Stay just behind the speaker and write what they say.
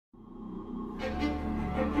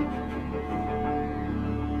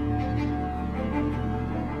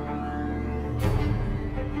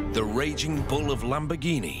The raging bull of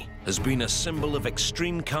Lamborghini has been a symbol of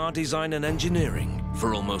extreme car design and engineering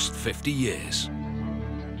for almost 50 years.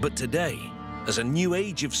 But today, as a new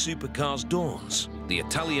age of supercars dawns, the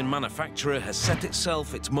Italian manufacturer has set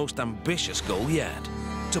itself its most ambitious goal yet: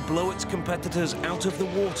 to blow its competitors out of the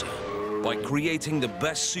water by creating the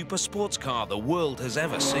best super sports car the world has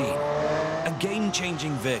ever seen. A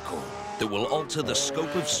game-changing vehicle that will alter the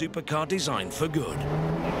scope of supercar design for good.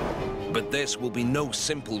 But this will be no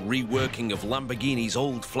simple reworking of Lamborghini's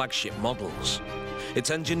old flagship models.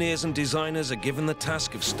 Its engineers and designers are given the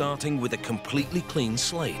task of starting with a completely clean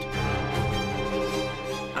slate.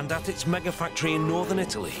 And at its mega factory in northern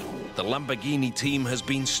Italy, the Lamborghini team has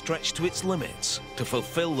been stretched to its limits to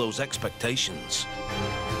fulfill those expectations.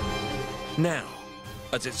 Now,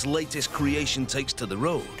 as its latest creation takes to the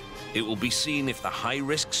road, it will be seen if the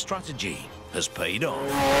high-risk strategy has paid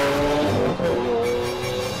off.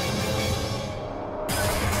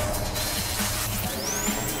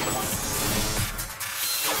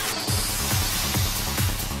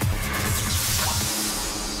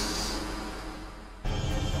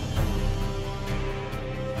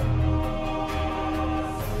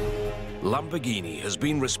 Lamborghini has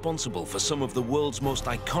been responsible for some of the world's most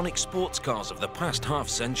iconic sports cars of the past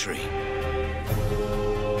half-century.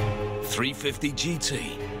 350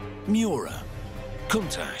 GT, Miura,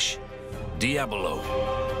 Countach, Diabolo.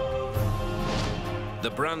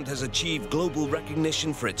 The brand has achieved global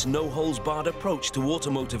recognition for its no-holds-barred approach to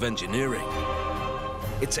automotive engineering.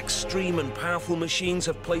 Its extreme and powerful machines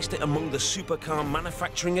have placed it among the supercar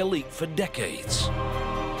manufacturing elite for decades.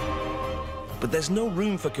 But there's no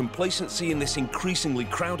room for complacency in this increasingly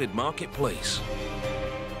crowded marketplace.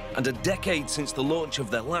 And a decade since the launch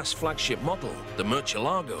of their last flagship model, the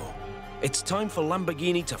Murcielago, it's time for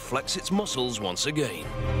Lamborghini to flex its muscles once again.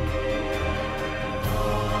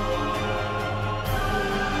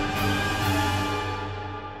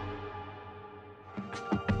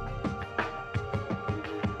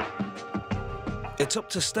 It's up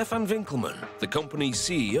to Stefan Winkelmann, the company's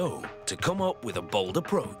CEO, to come up with a bold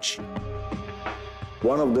approach.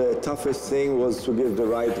 One of the toughest things was to give the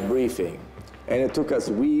right briefing. And it took us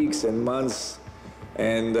weeks and months.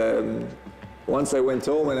 And once I went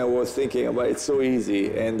home and I was thinking about it, it's so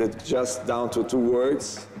easy. And it's just down to 2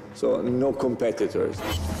 words, so no competitors.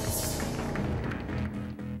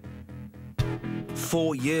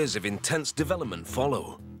 4 years of intense development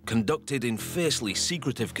follow, conducted in fiercely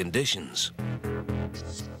secretive conditions.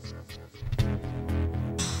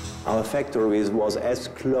 Our factory was as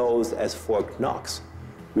close as Fort Knox.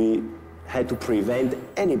 We had to prevent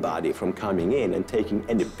anybody from coming in and taking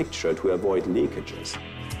any picture to avoid leakages.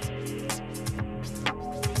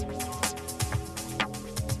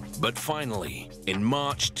 But finally, in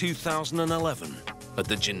March 2011, at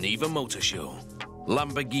the Geneva Motor Show,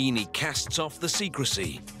 Lamborghini casts off the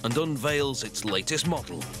secrecy and unveils its latest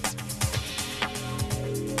model.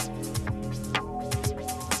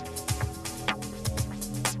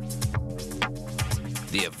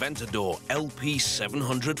 The Aventador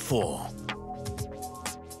LP704.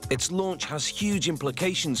 Its launch has huge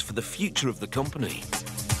implications for the future of the company.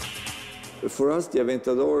 For us, the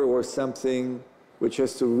Aventador was something which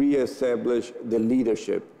has to re-establish the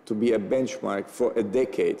leadership, to be a benchmark for a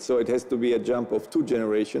decade. So it has to be a jump of 2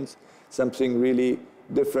 generations, something really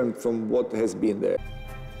different from what has been there.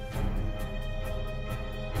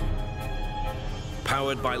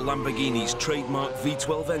 Powered by Lamborghini's trademark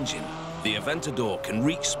V12 engine, the Aventador can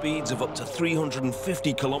reach speeds of up to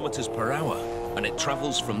 350 kilometers per hour, and it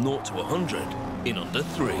travels from 0 to 100 in under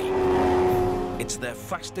 3. It's their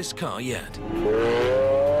fastest car yet.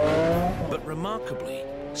 But remarkably,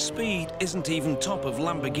 speed isn't even top of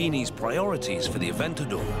Lamborghini's priorities for the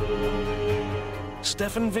Aventador.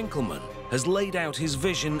 Stefan Winkelmann has laid out his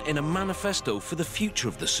vision in a manifesto for the future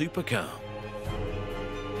of the supercar.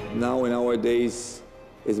 Now, in our days,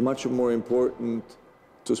 it's much more important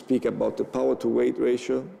to speak about the power-to-weight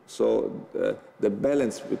ratio, so the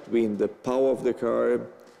balance between the power of the car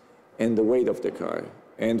and the weight of the car.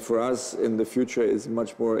 And for us, in the future, it's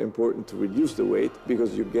much more important to reduce the weight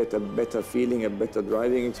because you get a better feeling, a better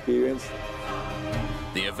driving experience.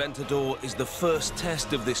 The Aventador is the first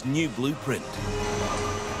test of this new blueprint.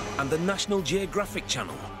 And the National Geographic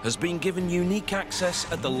Channel has been given unique access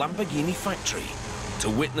at the Lamborghini factory to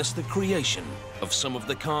witness the creation of some of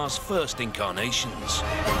the car's first incarnations.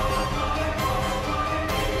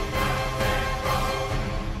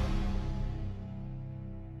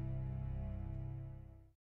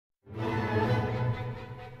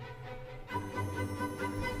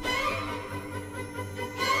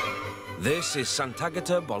 This is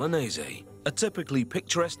Sant'Agata Bolognese, a typically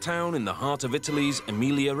picturesque town in the heart of Italy's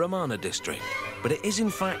Emilia-Romagna district. But it is in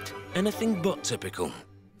fact anything but typical,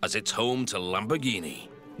 as it's home to Lamborghini,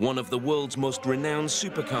 one of the world's most renowned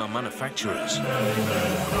supercar manufacturers.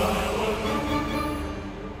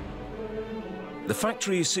 The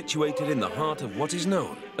factory is situated in the heart of what is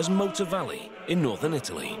known as Motor Valley in northern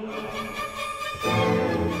Italy.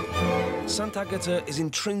 Sant'Agata is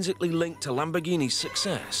intrinsically linked to Lamborghini's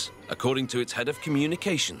success, according to its head of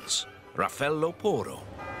communications, Raffaello Porro.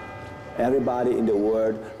 Everybody in the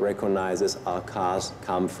world recognizes our cars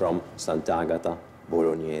come from Sant'Agata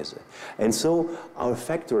Bolognese. And so our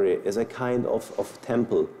factory is a kind of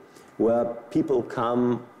temple where people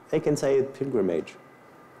come, they can say a pilgrimage,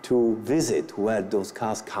 to visit where those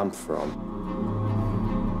cars come from.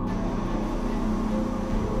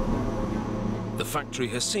 The factory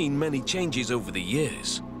has seen many changes over the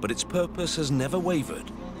years, but its purpose has never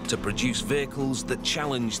wavered: to produce vehicles that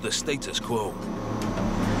challenge the status quo.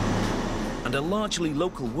 And a largely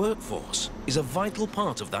local workforce is a vital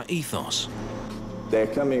part of that ethos. They're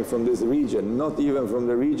coming from this region, not even from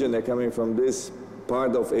the region, they're coming from this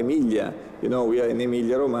part of Emilia. You know, we are in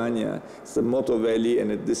Emilia-Romagna, it's the Motor Valley,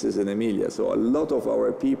 and this is in Emilia. So a lot of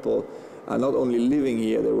our people are not only living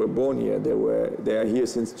here, they were born here, they are here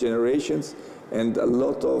since generations, and a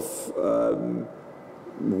lot of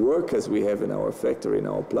workers we have in our factory, in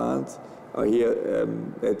our plant, are here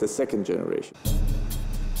at the second generation.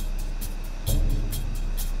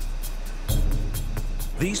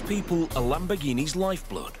 These people are Lamborghini's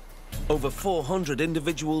lifeblood. Over 400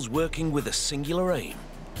 individuals working with a singular aim: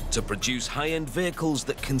 to produce high-end vehicles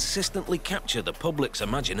that consistently capture the public's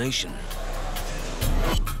imagination.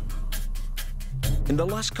 In the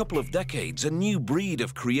last couple of decades, a new breed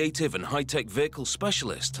of creative and high-tech vehicle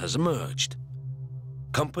specialists has emerged.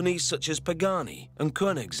 Companies such as Pagani and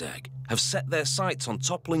Koenigsegg have set their sights on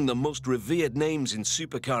toppling the most revered names in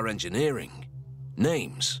supercar engineering.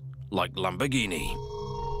 Names like Lamborghini.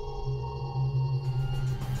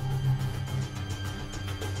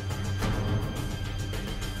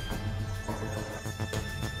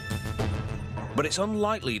 But it's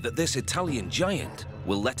unlikely that this Italian giant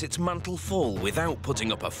will let its mantle fall without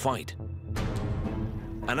putting up a fight.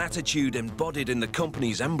 An attitude embodied in the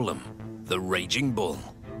company's emblem, the Raging Bull.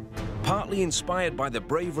 Partly inspired by the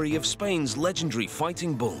bravery of Spain's legendary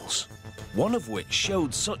fighting bulls, one of which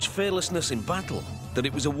showed such fearlessness in battle that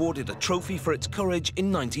it was awarded a trophy for its courage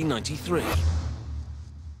in 1993.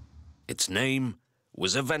 Its name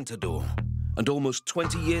was Aventador, and almost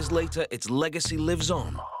 20 years later, its legacy lives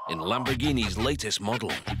on in Lamborghini's latest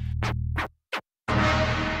model.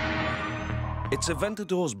 It's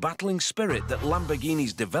Aventador's battling spirit that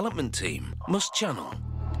Lamborghini's development team must channel.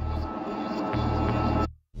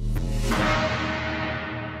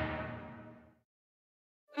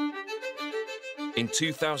 In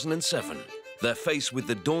 2007, they're faced with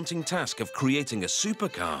the daunting task of creating a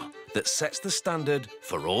supercar that sets the standard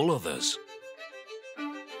for all others.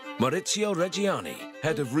 Maurizio Reggiani,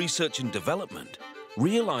 head of research and development,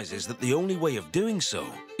 realizes that the only way of doing so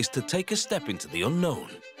is to take a step into the unknown.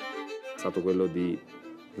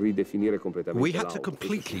 We had to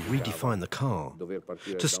completely redefine the car,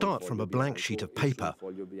 to start from a blank sheet of paper,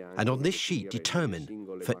 and on this sheet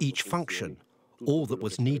determine, for each function, all that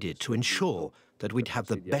was needed to ensure that we'd have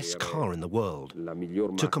the best car in the world,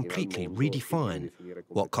 to completely redefine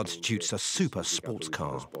what constitutes a super sports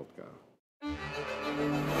car.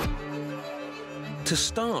 To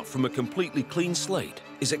start from a completely clean slate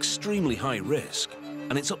is extremely high risk,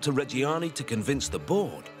 and it's up to Reggiani to convince the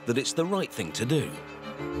board that it's the right thing to do.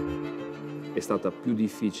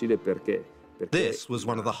 This was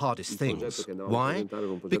one of the hardest things. Why?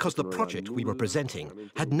 Because the project we were presenting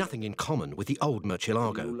had nothing in common with the old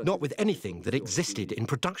Murcielago, not with anything that existed in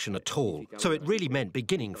production at all. So it really meant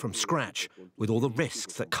beginning from scratch, with all the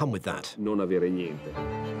risks that come with that.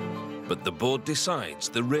 But the board decides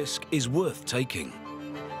the risk is worth taking.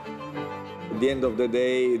 At the end of the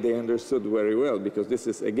day, they understood very well, because this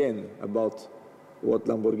is, again, about what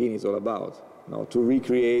Lamborghini is all about. Now, to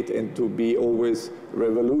recreate and to be always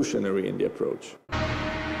revolutionary in the approach.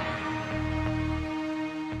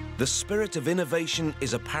 The spirit of innovation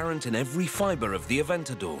is apparent in every fiber of the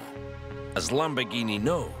Aventador, as Lamborghini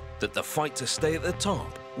know that the fight to stay at the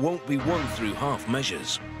top won't be won through half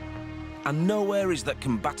measures. And nowhere is that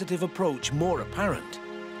combative approach more apparent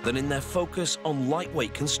than in their focus on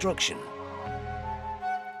lightweight construction,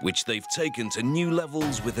 which they've taken to new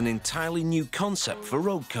levels with an entirely new concept for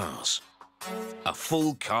road cars: a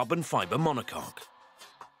full carbon fiber monocoque.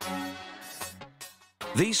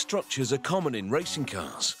 These structures are common in racing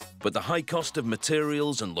cars, but the high cost of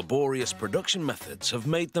materials and laborious production methods have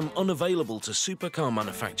made them unavailable to supercar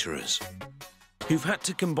manufacturers, who've had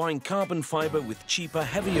to combine carbon fibre with cheaper,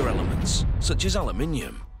 heavier elements, such as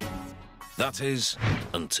aluminium. That is,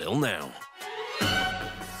 until now.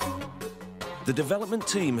 The development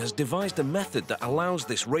team has devised a method that allows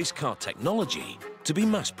this race car technology to be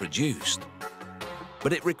mass-produced.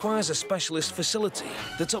 But it requires a specialist facility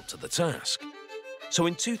that's up to the task. So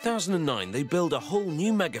in 2009, they build a whole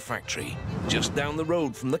new mega factory just down the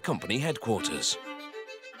road from the company headquarters,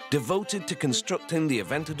 devoted to constructing the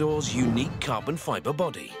Aventador's unique carbon fibre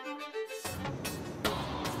body.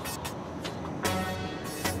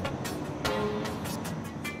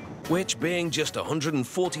 Which, being just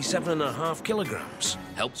 147.5 kilograms,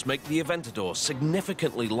 helps make the Aventador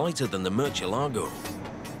significantly lighter than the Murcielago,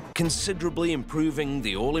 considerably improving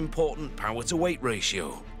the all-important power-to-weight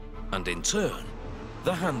ratio, and in turn,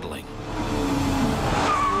 the handling.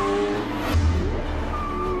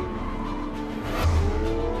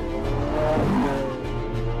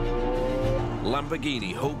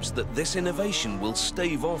 Lamborghini hopes that this innovation will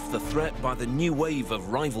stave off the threat by the new wave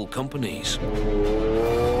of rival companies.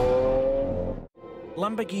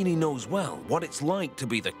 Lamborghini knows well what it's like to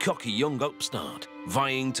be the cocky young upstart,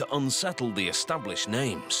 vying to unsettle the established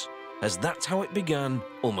names, as that's how it began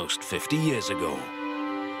almost 50 years ago.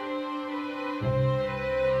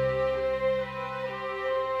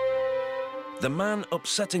 The man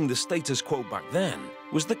upsetting the status quo back then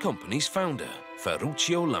was the company's founder,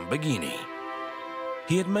 Ferruccio Lamborghini.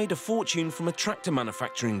 He had made a fortune from a tractor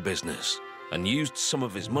manufacturing business and used some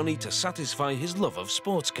of his money to satisfy his love of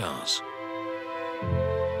sports cars.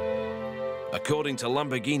 According to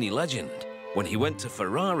Lamborghini legend, when he went to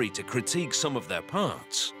Ferrari to critique some of their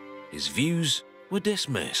parts, his views were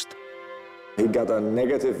dismissed. He got a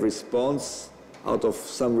negative response out of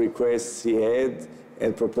some requests he had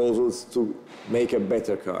and proposals to make a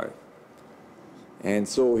better car. And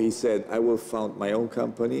so he said, I will found my own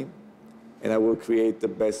company and I will create the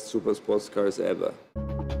best super sports cars ever.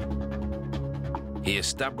 He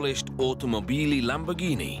established Automobili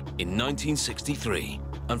Lamborghini in 1963,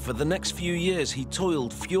 and for the next few years he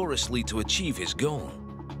toiled furiously to achieve his goal.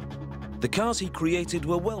 The cars he created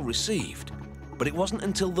were well received, but it wasn't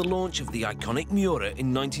until the launch of the iconic Miura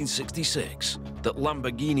in 1966 that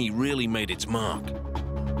Lamborghini really made its mark.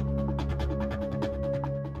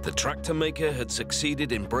 The tractor maker had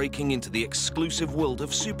succeeded in breaking into the exclusive world of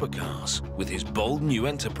supercars with his bold new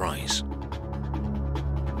enterprise.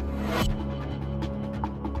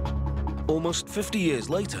 Almost 50 years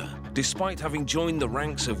later, despite having joined the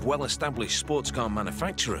ranks of well-established sports car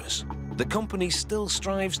manufacturers, the company still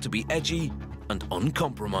strives to be edgy and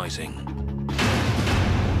uncompromising.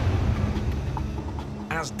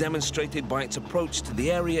 As demonstrated by its approach to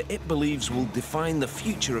the area it believes will define the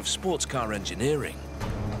future of sports car engineering: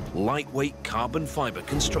 lightweight carbon fibre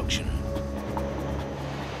construction.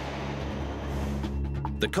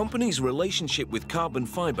 The company's relationship with carbon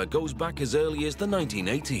fibre goes back as early as the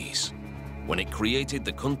 1980s, when it created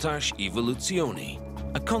the Countach Evoluzione,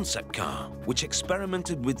 a concept car which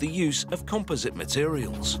experimented with the use of composite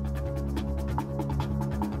materials.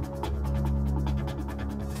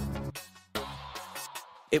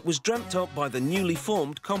 It was dreamt up by the newly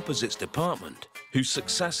formed Composites Department, whose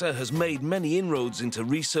successor has made many inroads into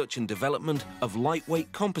research and development of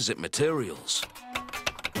lightweight composite materials.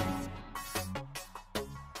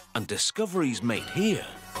 And discoveries made here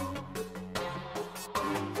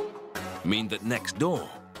mean that next door,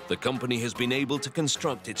 the company has been able to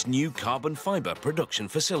construct its new carbon fibre production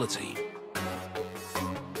facility.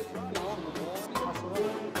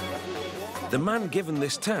 The man given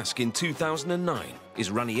this task in 2009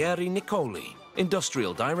 is Ranieri Nicoli,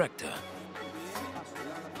 Industrial Director.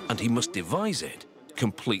 And he must devise it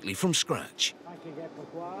completely from scratch.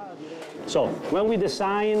 So, when we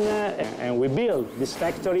design and we build this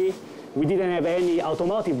factory, we didn't have any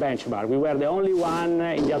automotive benchmark. We were the only one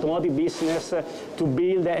in the automotive business to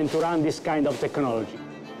build and to run this kind of technology.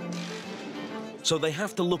 So they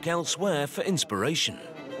have to look elsewhere for inspiration.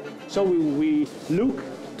 So we look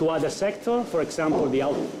to other sectors, for example, the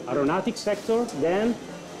aeronautics sector, then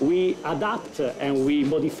we adapt and we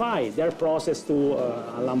modify their process to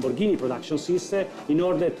a Lamborghini production system in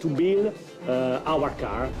order to build our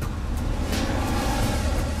car.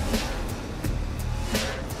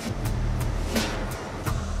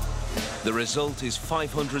 The result is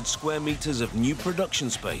 500 square meters of new production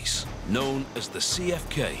space, known as the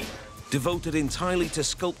CFK, devoted entirely to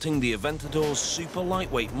sculpting the Aventador's super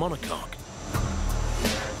lightweight monocoque.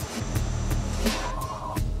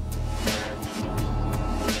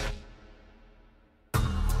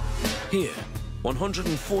 Here,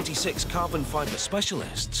 146 carbon fiber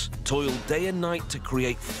specialists toil day and night to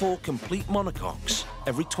create 4 complete monocoques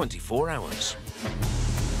every 24 hours.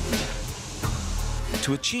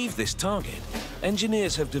 To achieve this target,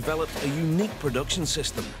 engineers have developed a unique production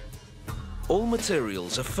system. All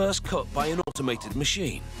materials are first cut by an automated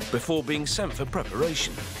machine before being sent for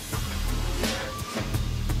preparation.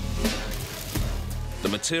 The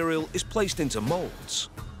material is placed into molds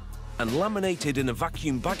and laminated in a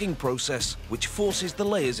vacuum bagging process which forces the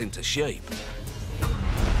layers into shape.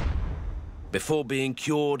 Before being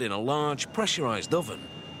cured in a large pressurized oven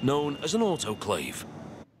known as an autoclave.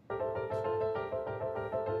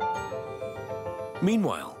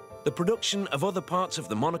 Meanwhile, the production of other parts of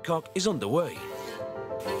the monocoque is underway.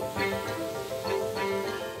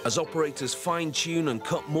 As operators fine-tune and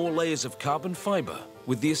cut more layers of carbon fiber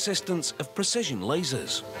with the assistance of precision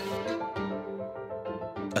lasers.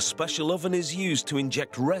 A special oven is used to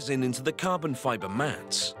inject resin into the carbon fiber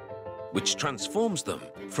mats, which transforms them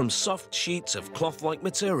from soft sheets of cloth-like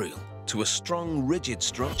material to a strong, rigid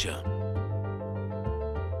structure.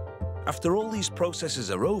 After all these processes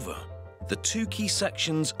are over, the 2 key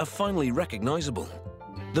sections are finally recognizable.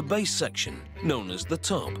 The base section, known as the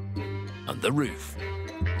tub, and the roof.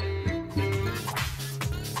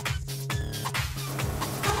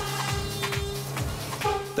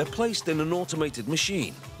 They're placed in an automated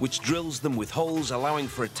machine, which drills them with holes allowing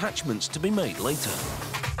for attachments to be made later.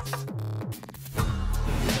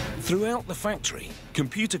 Throughout the factory,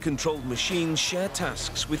 computer-controlled machines share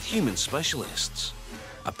tasks with human specialists.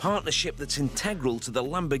 A partnership that's integral to the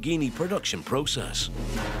Lamborghini production process.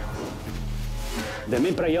 The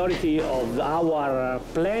main priority of our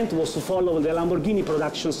plant was to follow the Lamborghini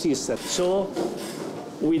production system. So,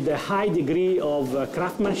 with a high degree of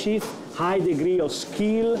craftsmanship, high degree of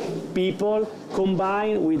skill, people,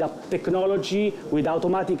 combined with a technology, with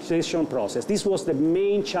automatization process. This was the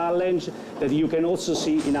main challenge that you can also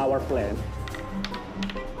see in our plant.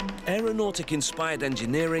 Aeronautic-inspired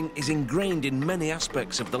engineering is ingrained in many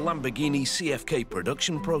aspects of the Lamborghini CFK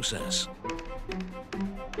production process,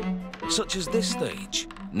 such as this stage,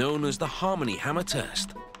 known as the Harmony Hammer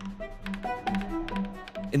Test.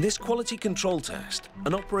 In this quality control test,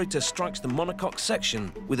 an operator strikes the monocoque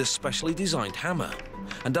section with a specially designed hammer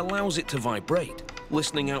and allows it to vibrate,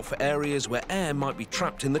 listening out for areas where air might be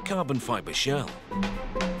trapped in the carbon fiber shell.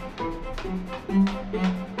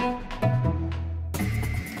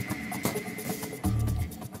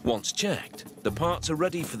 Once checked, the parts are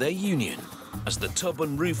ready for their union as the tub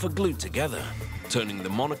and roof are glued together, turning the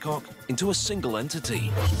monocoque into a single entity.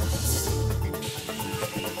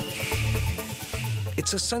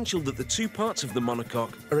 It's essential that the 2 parts of the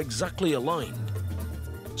monocoque are exactly aligned.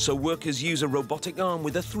 So workers use a robotic arm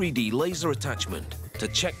with a 3D laser attachment to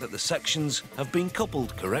check that the sections have been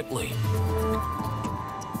coupled correctly.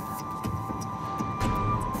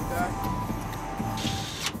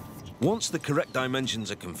 Once the correct dimensions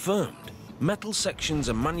are confirmed, metal sections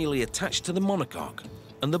are manually attached to the monocoque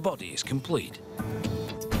and the body is complete.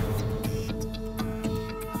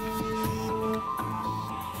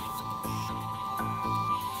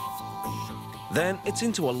 Then it's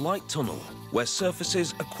into a light tunnel where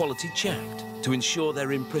surfaces are quality checked to ensure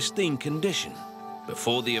they're in pristine condition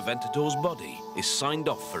before the Aventador's body is signed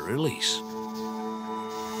off for release.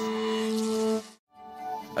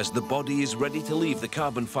 As the body is ready to leave the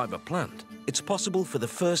carbon fiber plant, it's possible for the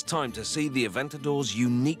first time to see the Aventador's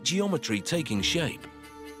unique geometry taking shape.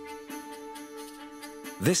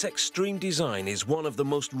 This extreme design is one of the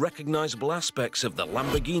most recognizable aspects of the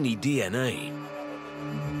Lamborghini DNA.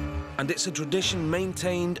 And it's a tradition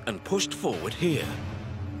maintained and pushed forward here,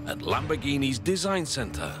 at Lamborghini's Design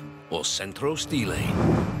Center, or Centro Stile.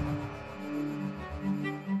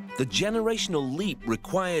 The generational leap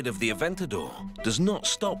required of the Aventador does not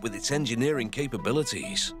stop with its engineering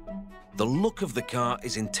capabilities. The look of the car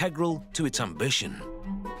is integral to its ambition.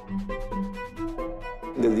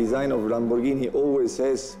 The design of Lamborghini always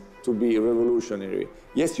has to be revolutionary.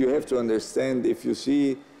 Yes, you have to understand, if you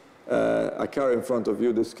see a car in front of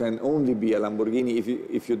you, this can only be a Lamborghini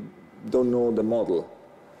if you don't know the model.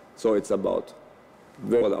 So it's about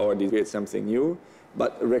our create something new,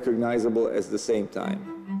 but recognizable at the same time.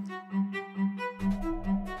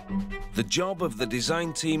 The job of the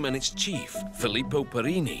design team and its chief, Filippo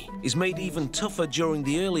Perini, is made even tougher during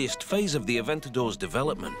the earliest phase of the Aventador's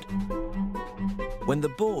development, when the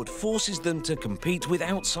board forces them to compete with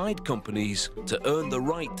outside companies to earn the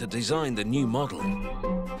right to design the new model.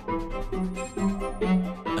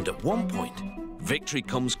 And at one point, victory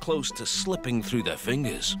comes close to slipping through their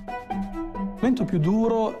fingers. Il momento più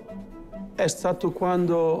duro è stato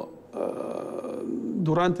quando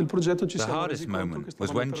The hardest moment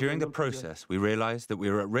was when, during the process, we realized that we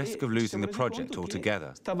were at risk of losing the project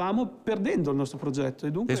altogether.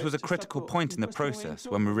 This was a critical point in the process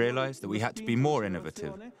when we realized that we had to be more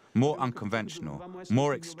innovative, more unconventional,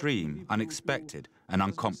 more extreme, unexpected, and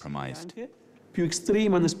uncompromised.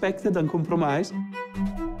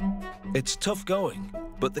 It's tough going,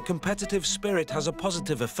 but the competitive spirit has a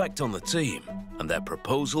positive effect on the team, and their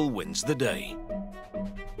proposal wins the day.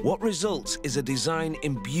 What results is a design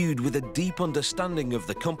imbued with a deep understanding of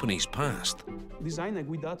the company's past.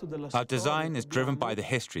 Our design is driven by the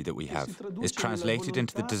history that we have. It's translated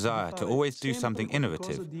into the desire to always do something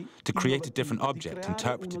innovative, to create a different object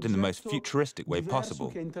interpreted in the most futuristic way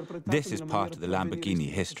possible. This is part of the Lamborghini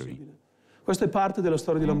history. Questa è parte della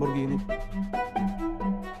storia di Lamborghini.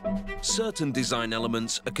 Certain design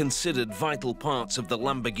elements are considered vital parts of the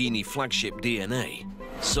Lamborghini flagship DNA,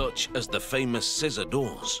 such as the famous scissor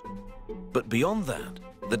doors. But beyond that,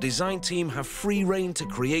 the design team have free rein to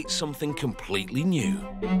create something completely new.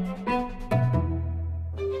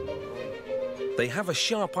 They have a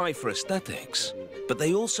sharp eye for aesthetics, but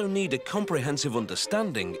they also need a comprehensive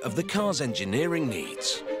understanding of the car's engineering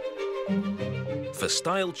needs. For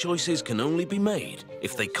style choices can only be made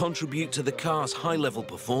if they contribute to the car's high-level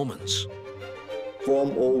performance.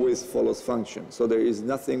 Form always follows function, so there is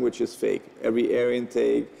nothing which is fake. Every air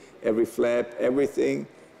intake, every flap, everything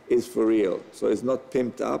is for real. So it's not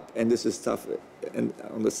pimped up, and this is tough and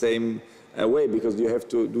on the same way, because you have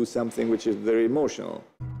to do something which is very emotional.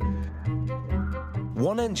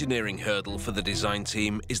 One engineering hurdle for the design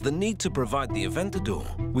team is the need to provide the Aventador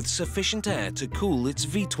with sufficient air to cool its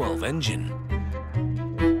V12 engine.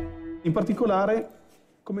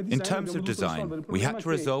 In terms of design, we had to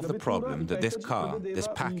resolve the problem that this car, this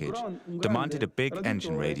package, demanded a big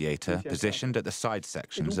engine radiator positioned at the side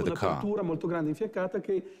sections of the car.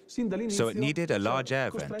 So it needed a large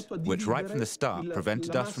air vent, which right from the start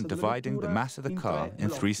prevented us from dividing the mass of the car in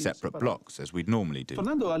 3 separate blocks, as we'd normally do.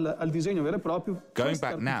 Going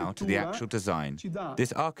back now to the actual design,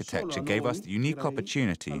 this architecture gave us the unique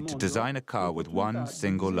opportunity to design a car with one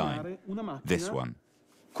single line, this one.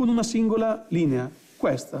 Con una singola linea,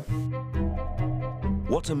 questa.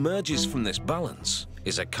 What emerges from this balance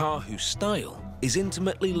is a car whose style is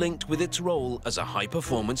intimately linked with its role as a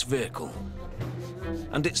high-performance vehicle.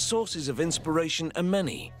 And its sources of inspiration are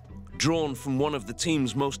many, drawn from one of the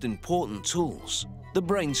team's most important tools, the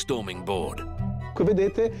brainstorming board.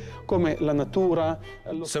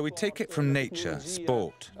 So we take it from nature,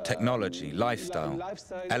 sport, technology, lifestyle,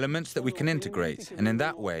 elements that we can integrate, and in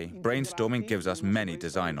that way, brainstorming gives us many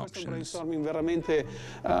design options.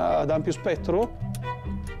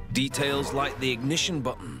 Details like the ignition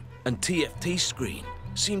button and TFT screen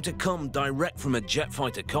seem to come direct from a jet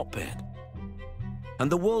fighter cockpit.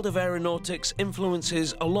 And the world of aeronautics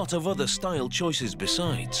influences a lot of other style choices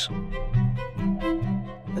besides.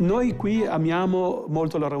 We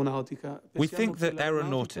think that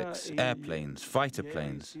aeronautics, airplanes, fighter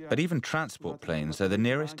planes, but even transport planes are the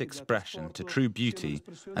nearest expression to true beauty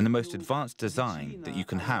and the most advanced design that you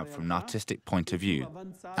can have from an artistic point of view,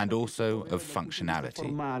 and also of functionality.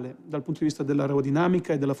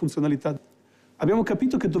 Abbiamo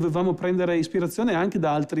capito che dovevamo prendere ispirazione anche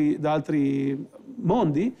da altri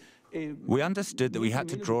mondi. We understood that we had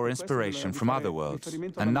to draw inspiration from other worlds,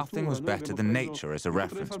 and nothing was better than nature as a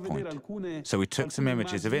reference point. So we took some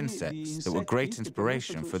images of insects that were great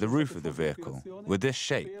inspiration for the roof of the vehicle, with this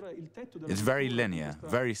shape. It's very linear,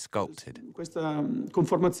 very sculpted. Questa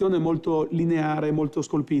conformazione molto lineare, molto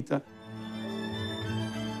scolpita.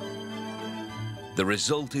 The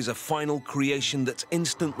result is a final creation that's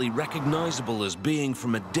instantly recognizable as being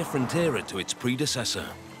from a different era to its predecessor.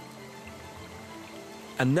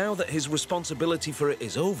 And now that his responsibility for it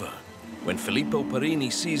is over, when Filippo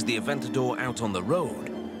Perini sees the Aventador out on the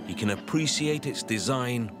road, he can appreciate its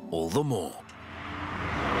design all the more.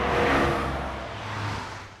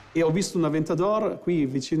 E ho visto un Aventador qui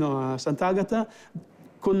vicino a Sant'Agata.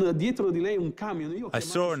 I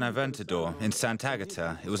saw an Aventador in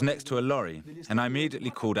Sant'Agata. It was next to a lorry, and I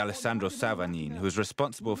immediately called Alessandro Savanin, who was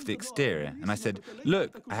responsible for the exterior, and I said,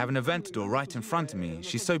 "Look, I have an Aventador right in front of me.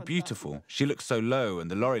 She's so beautiful. She looks so low,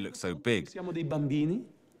 and the lorry looks so big."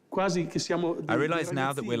 I realize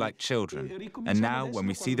now that we're like children, and now when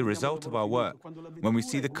we see the result of our work, when we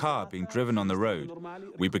see the car being driven on the road,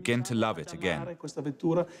 we begin to love it again.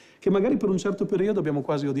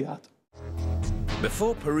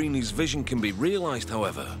 Before Perini's vision can be realized,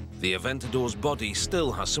 however, the Aventador's body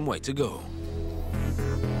still has some way to go.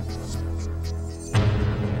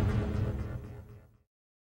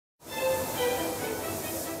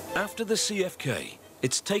 After the CFK,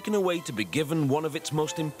 it's taken away to be given one of its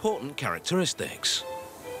most important characteristics: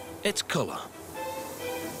 its colour.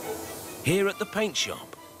 Here at the paint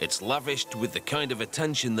shop, it's lavished with the kind of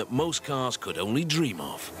attention that most cars could only dream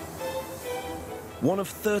of. One of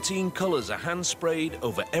 13 colours are hand-sprayed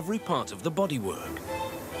over every part of the bodywork.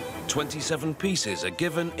 27 pieces are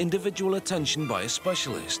given individual attention by a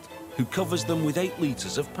specialist who covers them with 8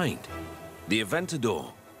 litres of paint. The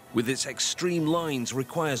Aventador, with its extreme lines,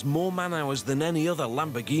 requires more man-hours than any other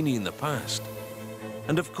Lamborghini in the past.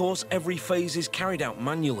 And of course, every phase is carried out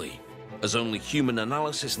manually, as only human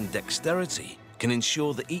analysis and dexterity can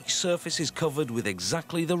ensure that each surface is covered with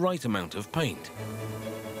exactly the right amount of paint.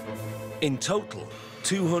 In total,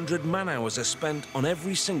 200 man-hours are spent on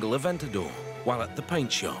every single Aventador while at the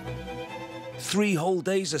paint shop. 3 whole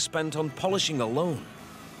days are spent on polishing alone.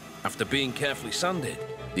 After being carefully sanded,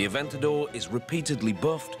 the Aventador is repeatedly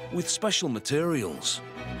buffed with special materials.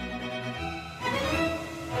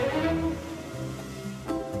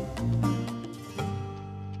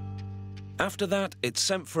 After that, it's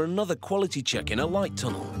sent for another quality check in a light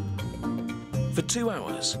tunnel. For 2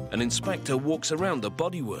 hours, an inspector walks around the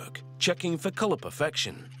bodywork, checking for colour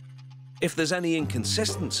perfection. If there's any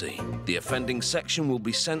inconsistency, the offending section will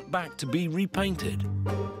be sent back to be repainted.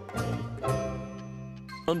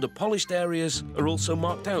 Under-polished areas are also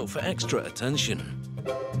marked out for extra attention.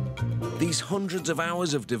 These hundreds of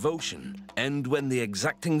hours of devotion end when the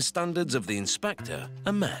exacting standards of the inspector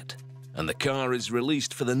are met, and the car is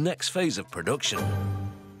released for the next phase of production,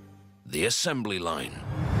 the assembly line.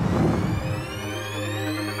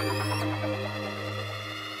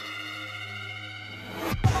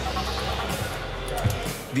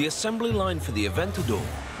 The assembly line for the Aventador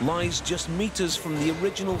lies just meters from the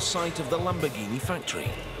original site of the Lamborghini factory,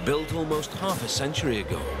 built almost half a century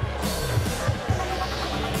ago.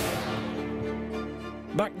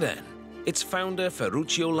 Back then, its founder,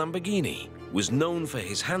 Ferruccio Lamborghini, was known for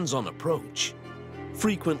his hands-on approach,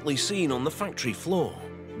 frequently seen on the factory floor,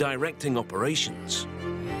 directing operations.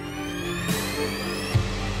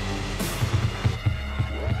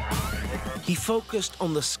 He focused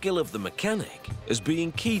on the skill of the mechanic as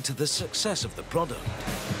being key to the success of the product,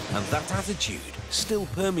 and that attitude still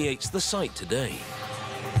permeates the site today.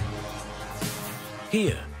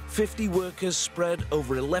 Here, 50 workers spread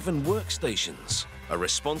over 11 workstations are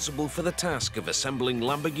responsible for the task of assembling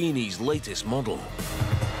Lamborghini's latest model.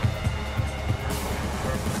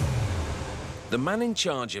 The man in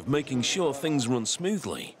charge of making sure things run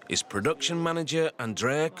smoothly is production manager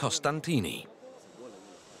Andrea Costantini.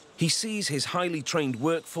 He sees his highly trained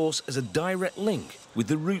workforce as a direct link with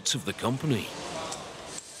the roots of the company.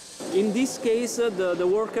 In this case, the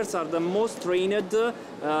workers are the most trained.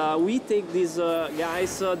 We take these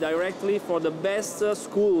guys directly for the best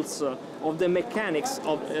schools of the mechanics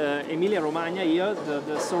of Emilia-Romagna here,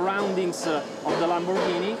 the surroundings of the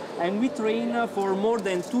Lamborghini, and we train for more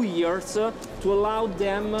than 2 years to allow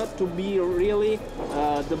them to be really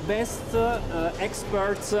the best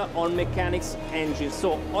experts on mechanics engines.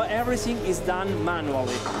 So everything is done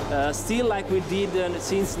manually, still like we did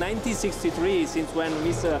since 1963, since when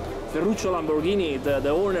Mr. Ferruccio Lamborghini, the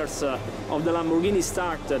owners of the Lamborghini,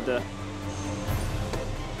 started.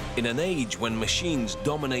 In an age when machines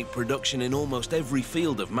dominate production in almost every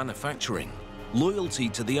field of manufacturing, loyalty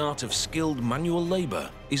to the art of skilled manual labor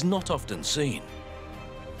is not often seen.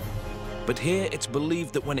 But here it's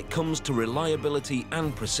believed that when it comes to reliability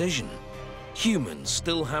and precision, humans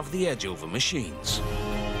still have the edge over machines.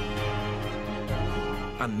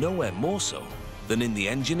 And nowhere more so than in the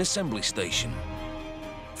engine assembly station.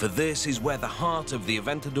 For this is where the heart of the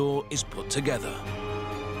Aventador is put together.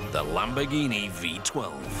 The Lamborghini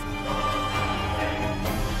V12.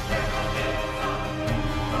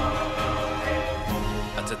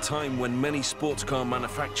 At a time when many sports car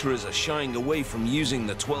manufacturers are shying away from using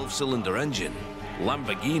the 12-cylinder engine,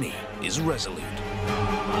 Lamborghini is resolute.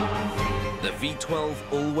 The V12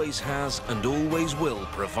 always has and always will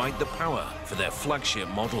provide the power for their flagship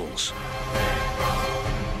models.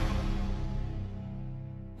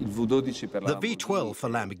 The V12 for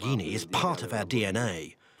Lamborghini is part of our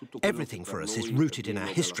DNA. Everything for us is rooted in our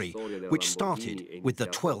history, which started with the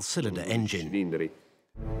 12-cylinder engine.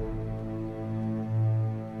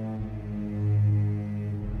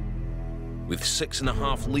 With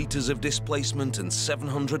 6.5 litres of displacement and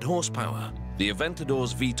 700 horsepower, the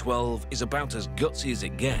Aventador's V12 is about as gutsy as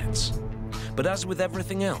it gets. But as with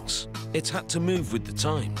everything else, it's had to move with the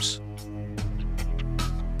times.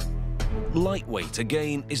 Lightweight,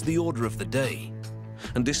 again, is the order of the day.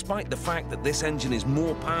 And despite the fact that this engine is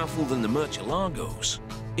more powerful than the Murcielagos,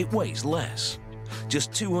 it weighs less,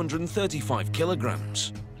 just 235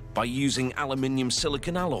 kilograms, by using aluminium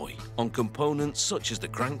silicon alloy on components such as the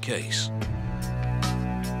crankcase.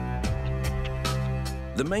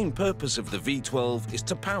 The main purpose of the V12 is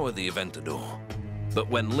to power the Aventador, but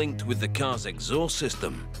when linked with the car's exhaust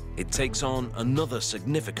system, it takes on another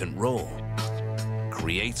significant role.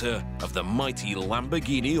 Creator of the mighty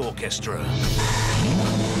Lamborghini Orchestra.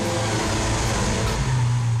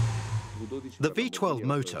 The V12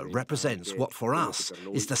 motor represents what for us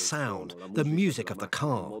is the sound, the music of the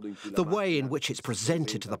car, the way in which it's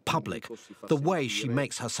presented to the public, the way she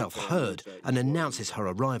makes herself heard and announces her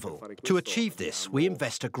arrival. To achieve this, we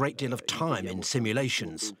invest a great deal of time in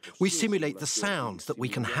simulations. We simulate the sounds that we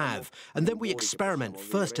can have, and then we experiment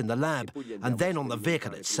first in the lab and then on the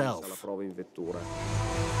vehicle itself.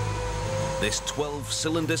 This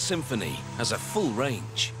 12-cylinder symphony has a full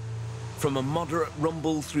range. From a moderate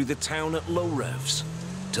rumble through the town at low revs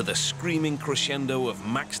to the screaming crescendo of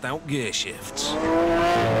maxed-out gear shifts.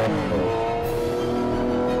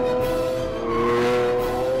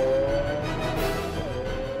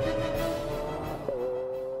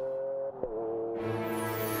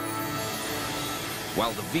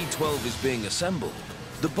 While the V12 is being assembled,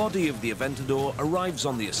 the body of the Aventador arrives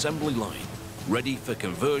on the assembly line, ready for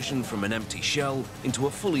conversion from an empty shell into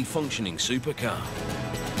a fully functioning supercar.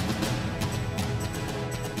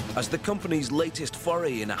 As the company's latest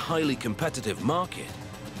foray in a highly competitive market,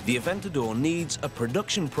 the Aventador needs a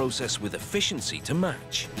production process with efficiency to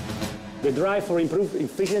match. The drive for improved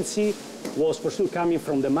efficiency was for sure coming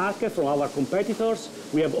from the market, from our competitors.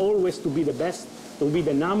 We have always to be the best, to be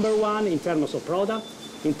the number one in terms of product,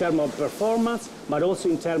 in terms of performance, but also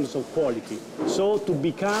in terms of quality. So to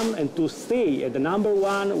become and to stay at the number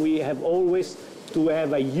one, we have always to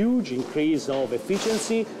have a huge increase of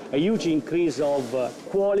efficiency, a huge increase of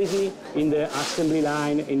quality in the assembly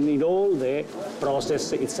line and in all the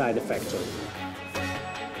process inside the factory.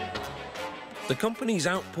 The company's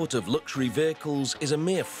output of luxury vehicles is a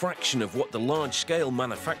mere fraction of what the large-scale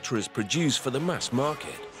manufacturers produce for the mass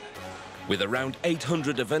market, with around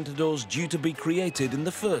 800 Aventadors due to be created in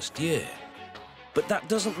the first year. But that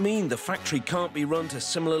doesn't mean the factory can't be run to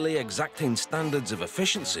similarly exacting standards of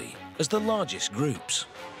efficiency as the largest groups.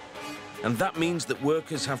 And that means that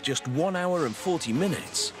workers have just 1 hour and 40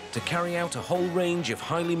 minutes to carry out a whole range of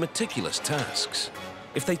highly meticulous tasks.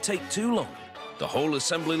 If they take too long, the whole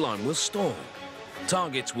assembly line will stall,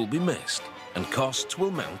 targets will be missed, and costs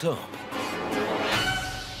will mount up.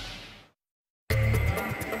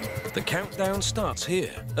 The countdown starts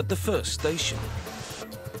here at the first station.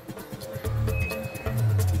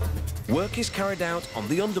 Work is carried out on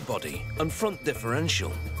the underbody and front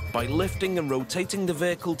differential by lifting and rotating the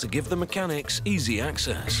vehicle to give the mechanics easy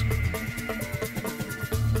access.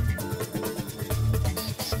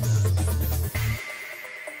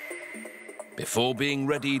 Before being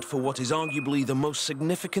readied for what is arguably the most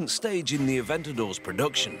significant stage in the Aventador's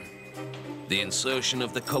production, the insertion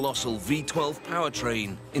of the colossal V12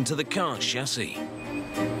 powertrain into the car's chassis.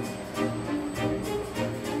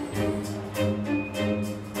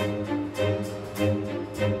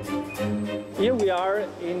 Here we are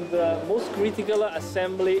in the most critical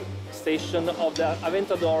assembly station of the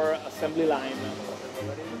Aventador assembly line.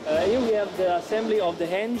 Here we have the assembly of the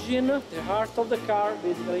engine, the heart of the car,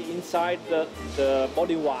 basically inside the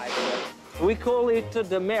body wire. We call it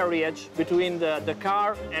the marriage between the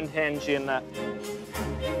car and engine.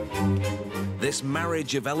 This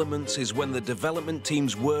marriage of elements is when the development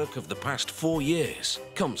team's work of the past 4 years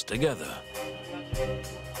comes together,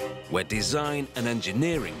 where design and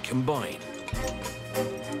engineering combine.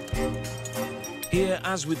 Here,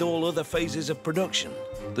 as with all other phases of production,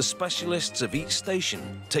 the specialists of each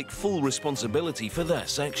station take full responsibility for their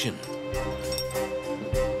section.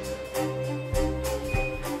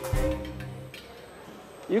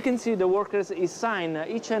 You can see the workers assign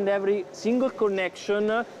each and every single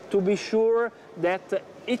connection to be sure that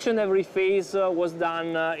each and every phase was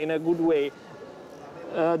done in a good way.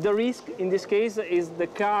 The risk in this case is the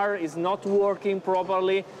car is not working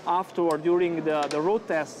properly afterward during the road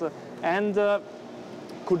test, and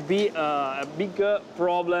could be a big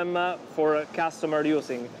problem for a customer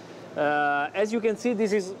using. As you can see,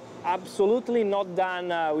 this is absolutely not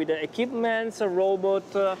done with equipments, a robot,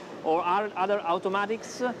 or other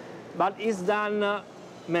automatics, but is done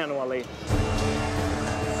manually.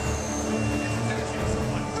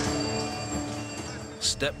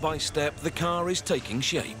 Step by step, the car is taking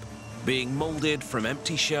shape, being molded from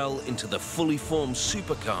empty shell into the fully formed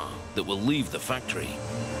supercar that will leave the factory.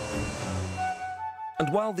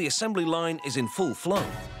 And while the assembly line is in full flow,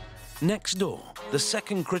 next door, the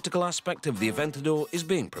second critical aspect of the Aventador is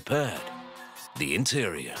being prepared: the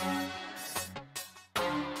interior.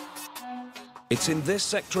 It's in this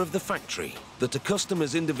sector of the factory that a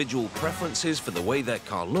customer's individual preferences for the way their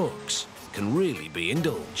car looks can really be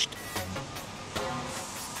indulged.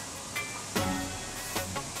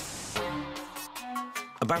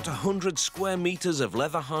 About 100 square meters of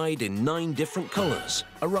leather hide in 9 different colors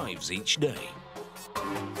arrives each day.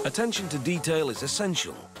 Attention to detail is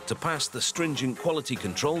essential to pass the stringent quality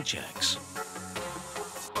control checks.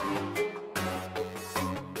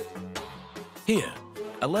 Here,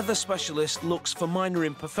 a leather specialist looks for minor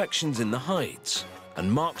imperfections in the hides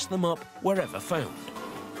and marks them up wherever found.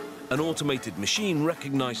 An automated machine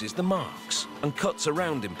recognizes the marks and cuts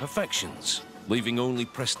around imperfections, leaving only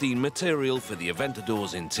pristine material for the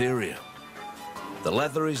Aventador's interior. The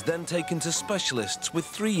leather is then taken to specialists with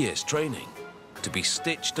 3 years training to be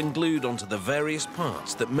stitched and glued onto the various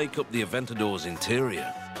parts that make up the Aventador's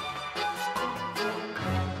interior.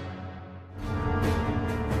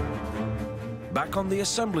 Back on the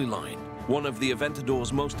assembly line, one of the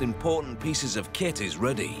Aventador's most important pieces of kit is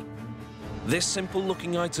ready. This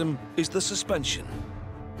simple-looking item is the suspension,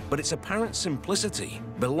 but its apparent simplicity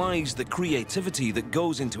belies the creativity that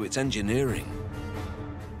goes into its engineering.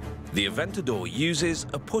 The Aventador uses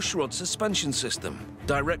a pushrod suspension system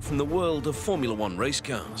direct from the world of Formula One race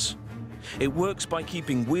cars. It works by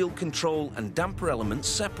keeping wheel control and damper elements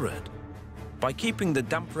separate. By keeping the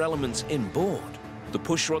damper elements inboard, the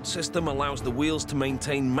pushrod system allows the wheels to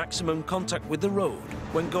maintain maximum contact with the road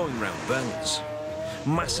when going round bends,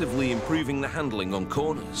 massively improving the handling on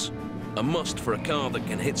corners, a must for a car that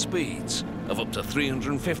can hit speeds of up to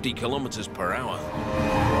 350 kilometers per hour.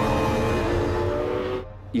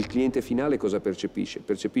 Il cliente finale cosa percepisce?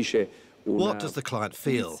 Percepisce What does the client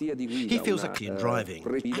feel? He feels a clean driving,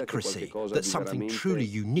 accuracy, that's something truly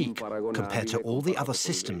unique compared to all the other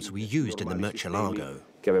systems we used in the Murcielago.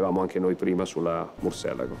 Che avevamo anche noi prima sulla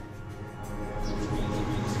Murcielago.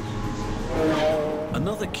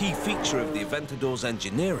 Another key feature of the Aventador's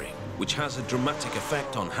engineering, which has a dramatic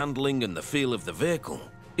effect on handling and the feel of the vehicle,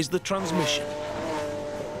 is the transmission.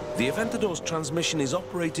 The Aventador's transmission is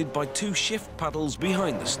operated by 2 shift paddles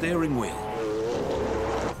behind the steering wheel.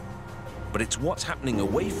 But it's what's happening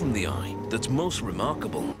away from the eye that's most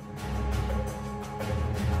remarkable.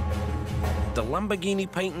 The Lamborghini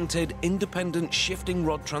patented independent shifting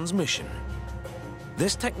rod transmission.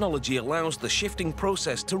 This technology allows the shifting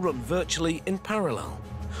process to run virtually in parallel.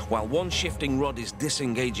 While one shifting rod is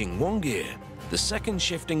disengaging one gear, the second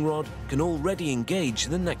shifting rod can already engage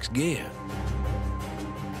the next gear,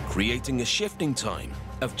 creating a shifting time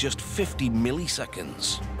of just 50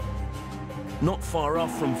 milliseconds. Not far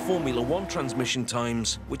off from Formula One transmission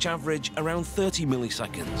times, which average around 30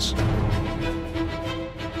 milliseconds.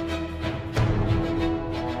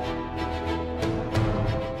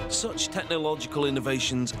 Such technological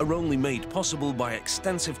innovations are only made possible by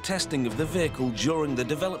extensive testing of the vehicle during the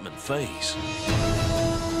development phase.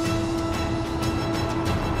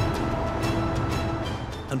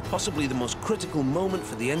 And possibly the most critical moment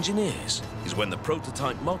for the engineers is when the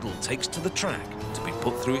prototype model takes to the track to be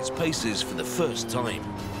put through its paces for the first time.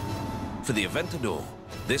 For the Aventador,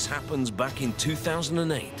 this happens back in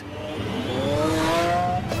 2008.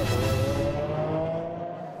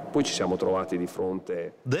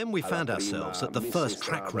 Then we found ourselves at the first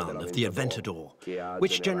track run of the Aventador,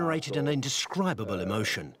 which generated an indescribable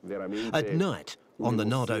emotion. At night, on the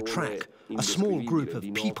Nardo track, a small group of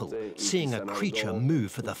people seeing a creature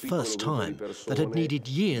move for the first time that had needed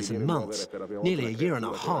years and months, nearly a year and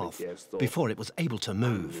a half, before it was able to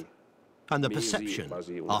move. And the perception,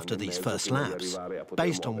 after these first laps,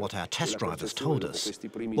 based on what our test drivers told us,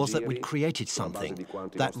 was that we'd created something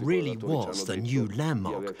that really was the new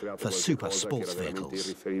landmark for super sports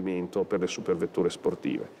vehicles.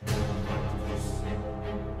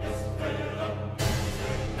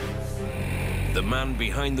 The man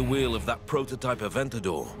behind the wheel of that prototype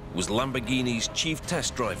Aventador was Lamborghini's chief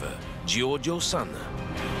test driver, Giorgio Sanna.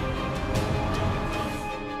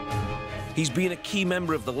 He's been a key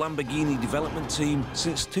member of the Lamborghini development team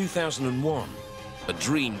since 2001. A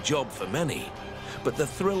dream job for many, but the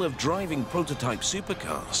thrill of driving prototype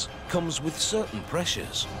supercars comes with certain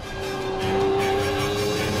pressures.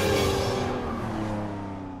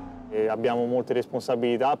 Abbiamo molte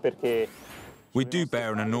responsabilità perché We do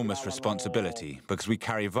bear an enormous responsibility because we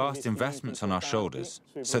carry vast investments on our shoulders.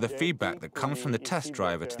 So the feedback that comes from the test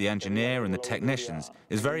driver to the engineer and the technicians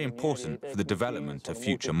is very important for the development of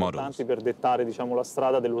future models. Per dettare, diciamo, la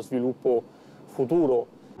strada dello sviluppo futuro.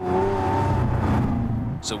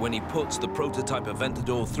 So when he puts the prototype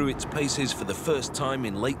Aventador through its paces for the first time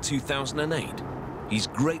in late 2008, he's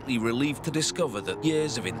greatly relieved to discover that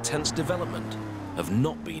years of intense development have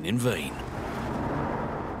not been in vain.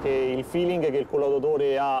 The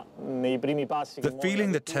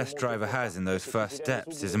feeling the test driver has in those first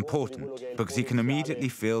steps is important because he can immediately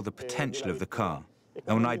feel the potential of the car.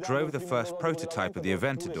 And when I drove the first prototype of the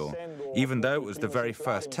Aventador, even though it was the very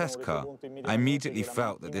first test car, I immediately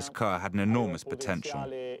felt that this car had an enormous potential.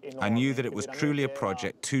 I knew that it was truly a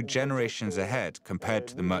project 2 generations ahead compared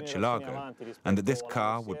to the Murcielago, and that this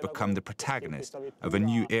car would become the protagonist of a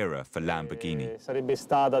new era for Lamborghini. Sarebbe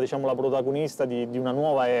stata, diciamo, la protagonista di una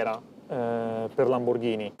nuova era per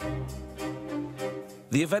Lamborghini.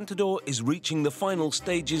 The Aventador is reaching the final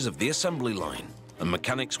stages of the assembly line, and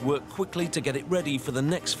mechanics work quickly to get it ready for the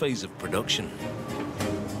next phase of production.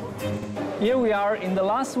 Here we are in the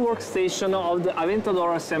last workstation of the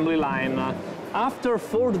Aventador assembly line. After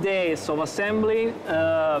 4 days of assembly,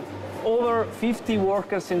 over 50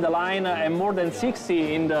 workers in the line and more than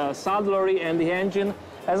 60 in the saddlery and the engine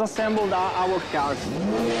has assembled our cars.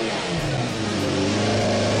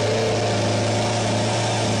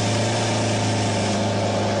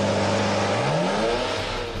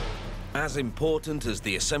 As important as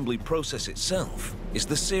the assembly process itself is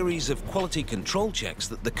the series of quality control checks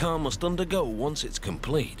that the car must undergo once it's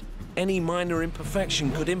complete. Any minor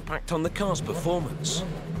imperfection could impact on the car's performance,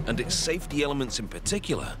 and its safety elements in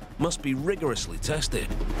particular must be rigorously tested.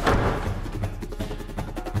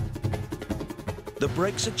 The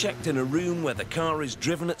brakes are checked in a room where the car is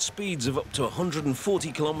driven at speeds of up to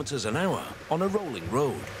 140 kilometers an hour on a rolling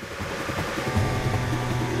road.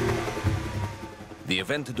 The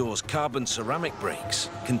Aventador's carbon ceramic brakes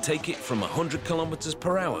can take it from 100 kilometers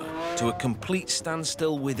per hour to a complete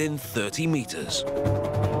standstill within 30 meters.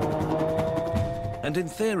 And in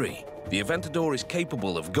theory, the Aventador is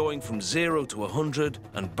capable of going from 0 to 100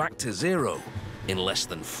 and back to 0 in less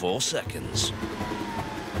than 4 seconds.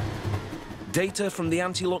 Data from the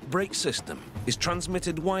anti-lock brake system is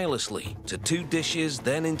transmitted wirelessly to 2 dishes,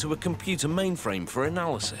 then into a computer mainframe for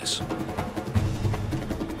analysis.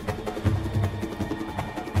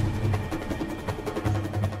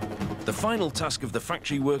 The final task of the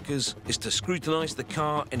factory workers is to scrutinize the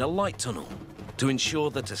car in a light tunnel to ensure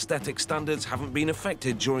that aesthetic standards haven't been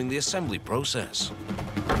affected during the assembly process.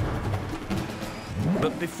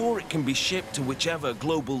 But before it can be shipped to whichever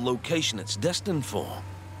global location it's destined for,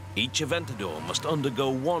 each Aventador must undergo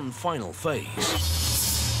one final phase: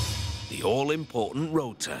 the all-important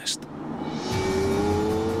road test.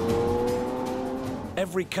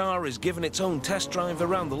 Every car is given its own test drive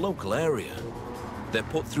around the local area. They're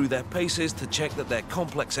put through their paces to check that their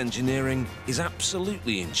complex engineering is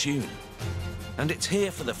absolutely in tune. And it's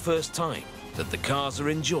here for the first time that the cars are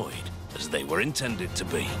enjoyed as they were intended to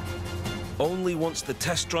be. Only once the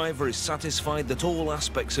test driver is satisfied that all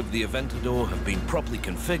aspects of the Aventador have been properly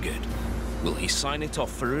configured will he sign it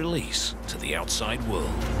off for release to the outside world.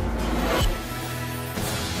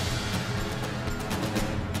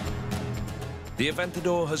 The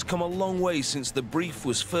Aventador has come a long way since the brief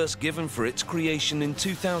was first given for its creation in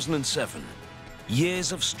 2007.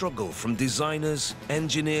 Years of struggle from designers,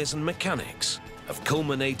 engineers and mechanics have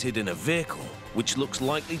culminated in a vehicle which looks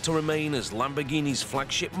likely to remain as Lamborghini's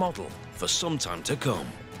flagship model for some time to come.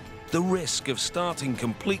 The risk of starting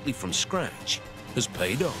completely from scratch has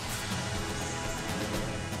paid off.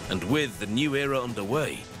 And with the new era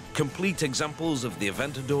underway, complete examples of the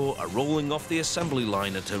Aventador are rolling off the assembly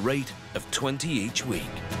line at a rate of 20 each week.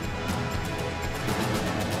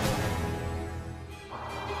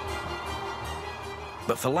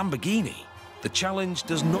 But for Lamborghini, the challenge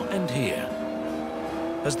does not end here.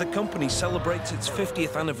 As the company celebrates its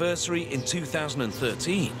 50th anniversary in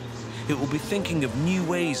 2013, it will be thinking of new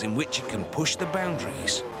ways in which it can push the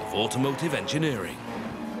boundaries of automotive engineering.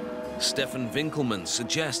 Stefan Winkelmann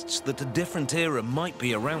suggests that a different era might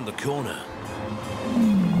be around the corner.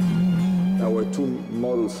 Our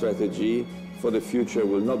two-model strategy for the future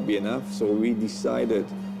will not be enough, so we decided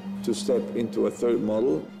to step into a third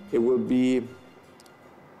model. It will be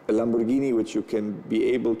a Lamborghini which you can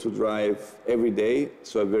be able to drive every day,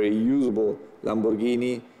 so a very usable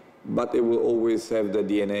Lamborghini, but it will always have the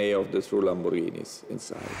DNA of the true Lamborghinis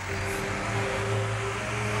inside.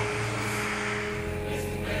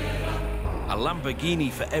 A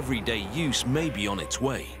Lamborghini for everyday use may be on its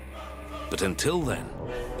way. But until then,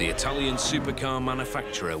 the Italian supercar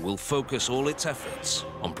manufacturer will focus all its efforts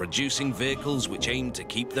on producing vehicles which aim to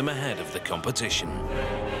keep them ahead of the competition.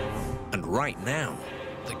 And right now,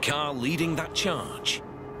 the car leading that charge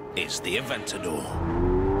is the Aventador.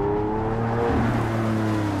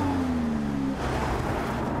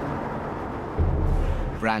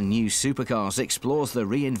 Brand new Supercars explores the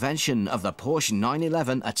reinvention of the Porsche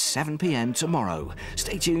 911 at 7 p.m. tomorrow.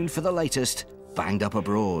 Stay tuned for the latest Banged Up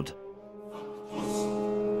Abroad.